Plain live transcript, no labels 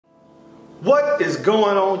What is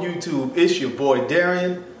going on, YouTube? It's your boy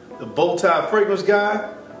Darian, the bow tie fragrance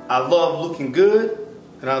guy. I love looking good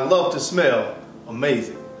and I love to smell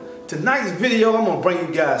amazing. Tonight's video, I'm gonna bring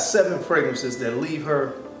you guys 7 fragrances that leave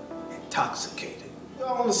her intoxicated.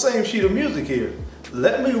 Y'all on the same sheet of music here.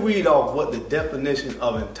 Let me read off what the definition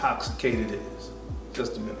of intoxicated is.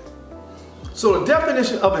 Just a minute. So the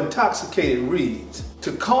definition of intoxicated reads,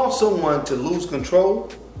 to cause someone to lose control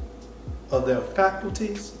of their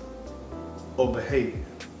faculties or behavior.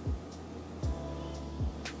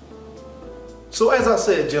 So as I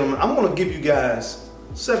said, gentlemen, I'm going to give you guys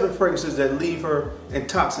 7 fragrances that leave her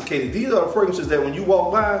intoxicated. These are the fragrances that when you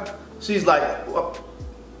walk by, she's like,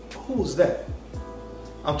 who's that?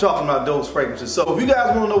 I'm talking about those fragrances. So if you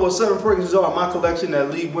guys want to know what 7 fragrances are in my collection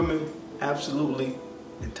that leave women absolutely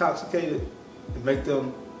intoxicated and make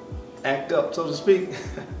them act up, so to speak,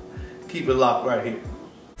 keep it locked right here.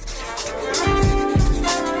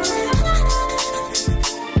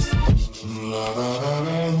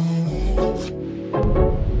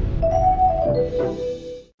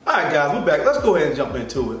 Alright guys, we're back. Let's go ahead and jump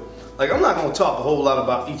into it. Like, I'm not going to talk a whole lot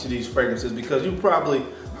about each of these fragrances because you probably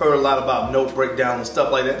heard a lot about note breakdown and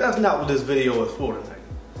stuff like that. That's not what this video is for tonight.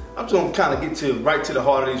 I'm just going to kind of get right to the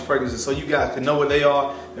heart of these fragrances so you guys can know what they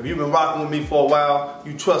are. If you've been rocking with me for a while,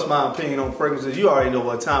 you trust my opinion on fragrances, you already know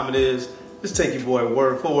what time it is. Just take your boy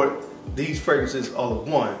word for it. These fragrances are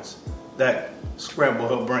the ones that scramble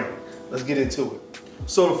her brain. Let's get into it.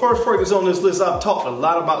 So the first fragrance on this list, I've talked a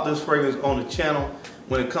lot about this fragrance on the channel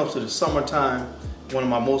when it comes to the summertime. One of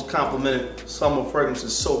my most complimented summer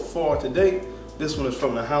fragrances so far to date. This one is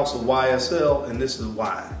from the house of YSL, and this is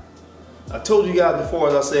why. I told you guys before,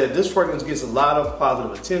 as I said, this fragrance gets a lot of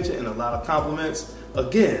positive attention and a lot of compliments.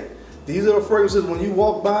 Again, these are the fragrances when you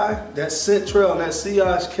walk by, that scent trail and that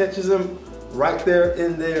sillage catches them right there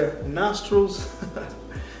in their nostrils.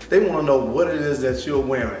 They want to know what it is that you're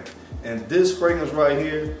wearing. And this fragrance right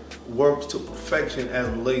here works to perfection as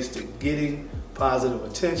it relates to getting positive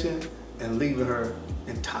attention and leaving her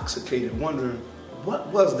intoxicated, wondering what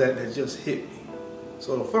was that just hit me.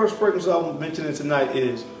 So the first fragrance I'm mentioning tonight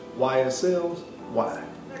is YSL's Why.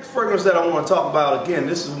 Next fragrance that I want to talk about, again,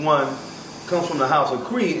 this is one comes from the house of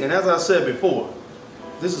Creed, and as I said before,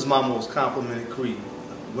 this is my most complimented Creed.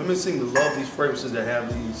 Women seem to love these fragrances that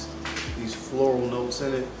have these floral notes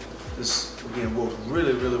in it. This again works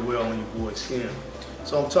really, really well on your boy's skin.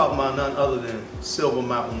 So I'm talking about none other than Silver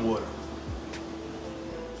Mountain Water.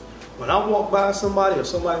 When I walk by somebody or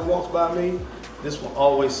somebody walks by me, this one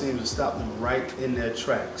always seems to stop them right in their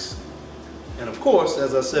tracks. And of course,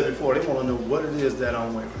 as I said before, they want to know what it is that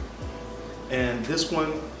I'm wearing. And this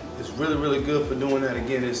one is really, really good for doing that.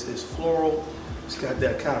 Again, it's floral. It's got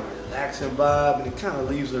that kind of relaxing vibe, and it kind of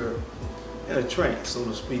leaves her in a trance, so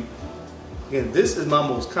to speak. Again, this is my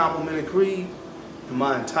most complimented Creed in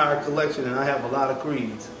my entire collection, and I have a lot of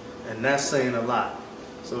Creeds, and that's saying a lot.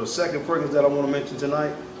 So the second fragrance that I want to mention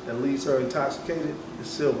tonight that leaves her intoxicated is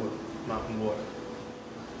Silver Mountain Water.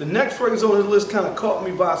 The next fragrance on this list kind of caught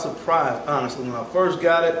me by surprise, honestly. When I first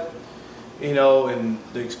got it, you know, and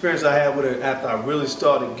the experience I had with it after I really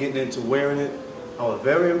started getting into wearing it, I was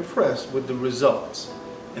very impressed with the results.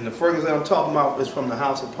 And the fragrance that I'm talking about is from the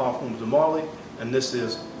house of Parfums de Marly, and this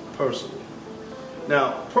is Percival.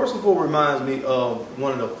 Now, Percival reminds me of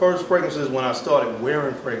one of the first fragrances when I started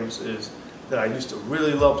wearing fragrances that I used to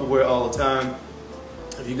really love to wear all the time.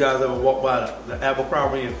 If you guys ever walk by the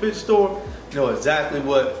Abercrombie and Fitch store, you know exactly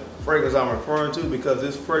what fragrance I'm referring to, because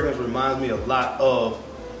this fragrance reminds me a lot of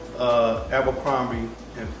Abercrombie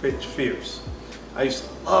and Fitch Fierce. I used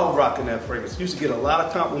to love rocking that fragrance. Used to get a lot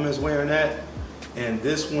of compliments wearing that, and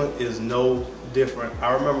this one is no different.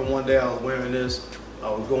 I remember one day I was wearing this. I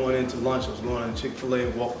was going into lunch. I was going into Chick-fil-A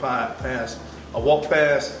and walked past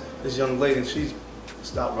this young lady, and she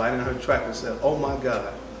stopped right in her track and said, "Oh my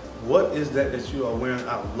God, what is that you are wearing?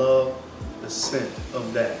 I love the scent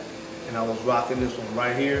of that." And I was rocking this one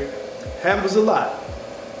right here. Happens a lot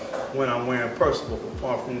when I'm wearing Percival from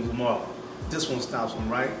Parfums de Marly. This one stops them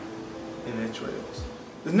right in their trails.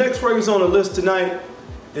 The next fragrance on the list tonight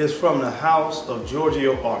is from the house of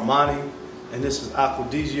Giorgio Armani, and this is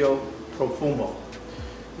Acquadigio Profumo.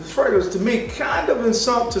 This fragrance, to me, kind of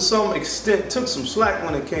to some extent took some slack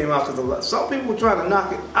when it came out, because some people were trying to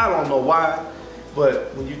knock it. I don't know why,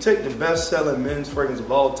 but when you take the best-selling men's fragrance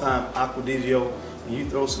of all time, Acquadigio, and you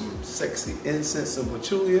throw some sexy incense and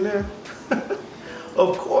patchouli in there,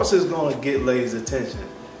 of course it's going to get ladies' attention.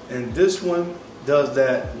 And this one does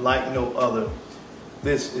that like no other.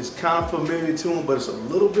 This is kind of familiar to them, but it's a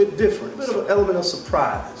little bit different. A bit of an element of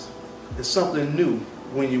surprise. It's something new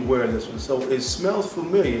when you wear this one. So it smells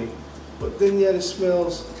familiar, but then yet it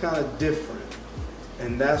smells kind of different.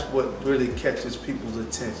 And that's what really catches people's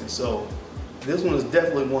attention. So this one is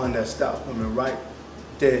definitely one that stops women right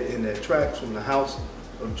dead in their tracks from the house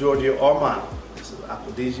of Giorgio Armani. This is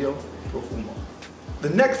Acquedizio Profumo. The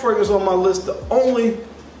next fragrance on my list, the only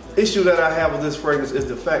issue that I have with this fragrance is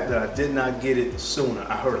the fact that I did not get it sooner.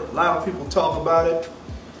 I heard a lot of people talk about it,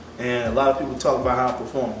 and a lot of people talk about how it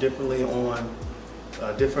performs differently on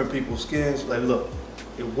different people's skins. Like, look,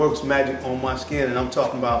 it works magic on my skin, and I'm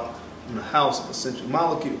talking about in the house of essential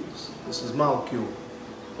molecules. This is molecule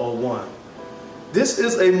 01. This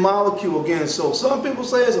is a molecule again, so some people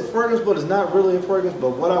say it's a fragrance, but it's not really a fragrance.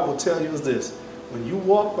 But what I will tell you is this: when you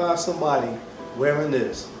walk by somebody wearing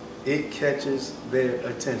this, it catches their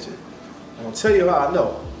attention. I'm gonna tell you how I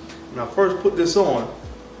know. When I first put this on,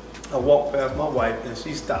 I walked past my wife and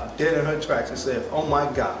she stopped dead in her tracks and said, "Oh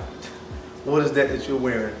my God, what is that you're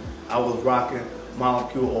wearing?" I was rocking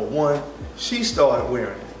Molecule 01. She started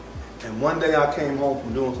wearing it. And one day I came home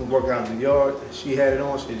from doing some work out in the yard and she had it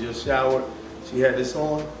on. She just showered. She had this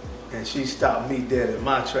on and she stopped me dead in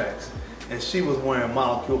my tracks. And she was wearing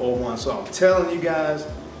Molecule 01. So I'm telling you guys,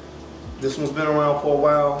 this one's been around for a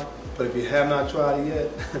while, but if you have not tried it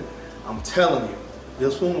yet, I'm telling you,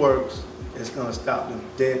 this one works. It's gonna stop them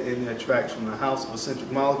dead in their tracks from the house of essential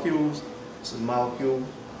molecules. This is Molecule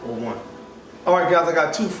 01. All right, guys, I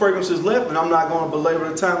got 2 fragrances left, and I'm not gonna belabor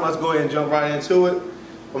the time. Let's go ahead and jump right into it.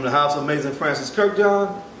 From the house of Amazing Francis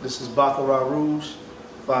Kirkjohn, this is Baccarat Rouge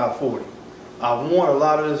 540. I want a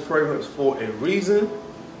lot of this fragrance for a reason,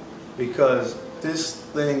 because this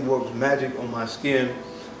thing works magic on my skin.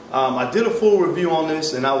 I did a full review on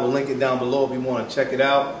this, and I will link it down below if you want to check it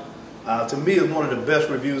out. To me, it's one of the best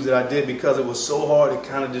reviews that I did because it was so hard to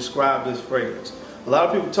kind of describe this fragrance. A lot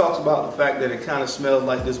of people talk about the fact that it kind of smells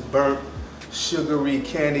like this burnt, sugary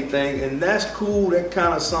candy thing, and that's cool. That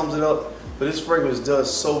kind of sums it up. But this fragrance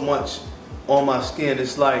does so much on my skin.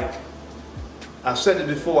 It's like, I've said it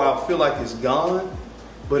before, I feel like it's gone,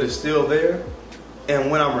 but it's still there. And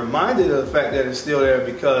when I'm reminded of the fact that it's still there,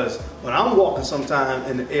 because when I'm walking sometime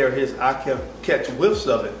and the air hits, I can catch whiffs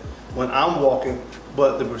of it when I'm walking,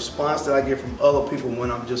 but the response that I get from other people when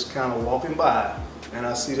I'm just kind of walking by and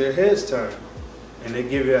I see their heads turn and they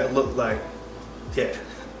give you that look like, yeah,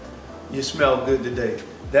 you smell good today.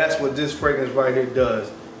 That's what this fragrance right here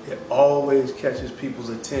does. It always catches people's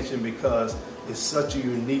attention because it's such a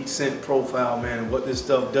unique scent profile, man. And what this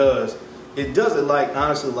stuff does, it does it like,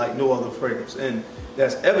 honestly, like no other fragrance. And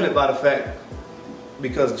that's evident by the fact,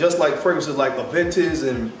 because just like fragrances like Aventus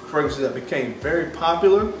and fragrances that became very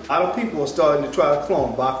popular, a lot of people are starting to try to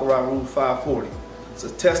clone Baccarat Rouge 540. It's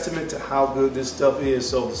a testament to how good this stuff is.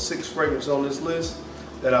 So the 6 fragrances on this list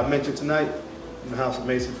that I've mentioned tonight in the house of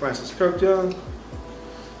Mason Francis Kirkjohn,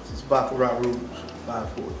 this is Baccarat Rouge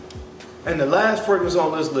 540. And the last fragrance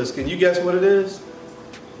on this list, can you guess what it is?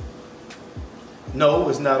 No,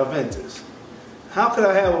 it's not Aventus. How could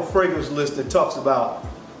I have a fragrance list that talks about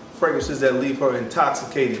fragrances that leave her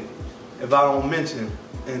intoxicated if I don't mention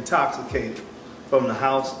Intoxicating from the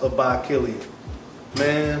house of Baccarat?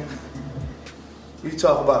 Man, you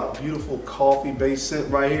talk about a beautiful coffee-based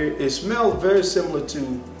scent right here. It smells very similar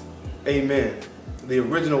to Amen, the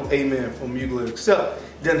original Amen from Mugler, except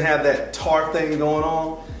it doesn't have that tar thing going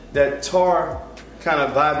on. That tar kind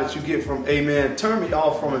of vibe that you get from Amen turned me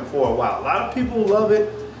off from it for a while. A lot of people love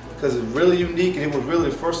it because it's really unique, and it was really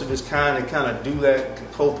the first of its kind to kind of do that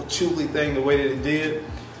whole patchouli thing the way that it did.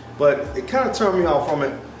 But it kind of turned me off from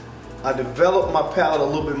it. I developed my palate a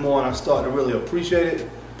little bit more and I started to really appreciate it.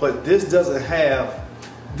 But this doesn't have,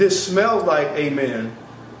 this smells like Amen,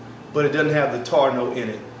 but it doesn't have the tar note in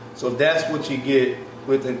it. So that's what you get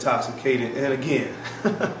with Intoxicating. And again,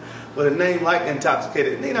 with a name like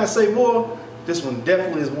Intoxicated, need I say more? This one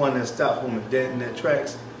definitely is one that stops women dead in their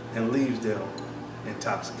tracks and leaves them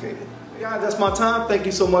intoxicated. Guys, that's my time. Thank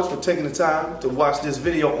you so much for taking the time to watch this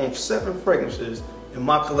video on 7 fragrances in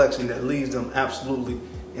my collection that leaves them absolutely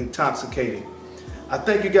intoxicating. I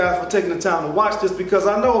thank you guys for taking the time to watch this, because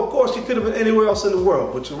I know, of course, you could have been anywhere else in the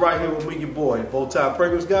world, but you're right here with me, your boy, Bow-Tie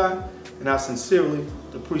Fragrance Guy, and I sincerely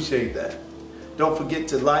appreciate that. Don't forget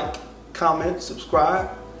to like, comment, subscribe,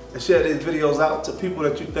 and share these videos out to people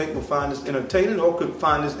that you think will find this entertaining or could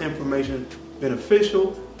find this information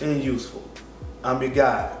beneficial and useful. I'm your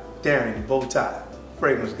guy, Darren, the Bow-Tie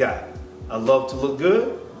Fragrance Guy. I love to look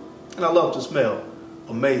good, and I love to smell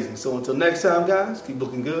amazing. So until next time, guys, keep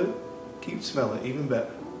looking good, keep smelling even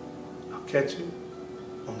better. I'll catch you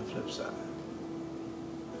on the flip side.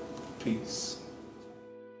 Peace.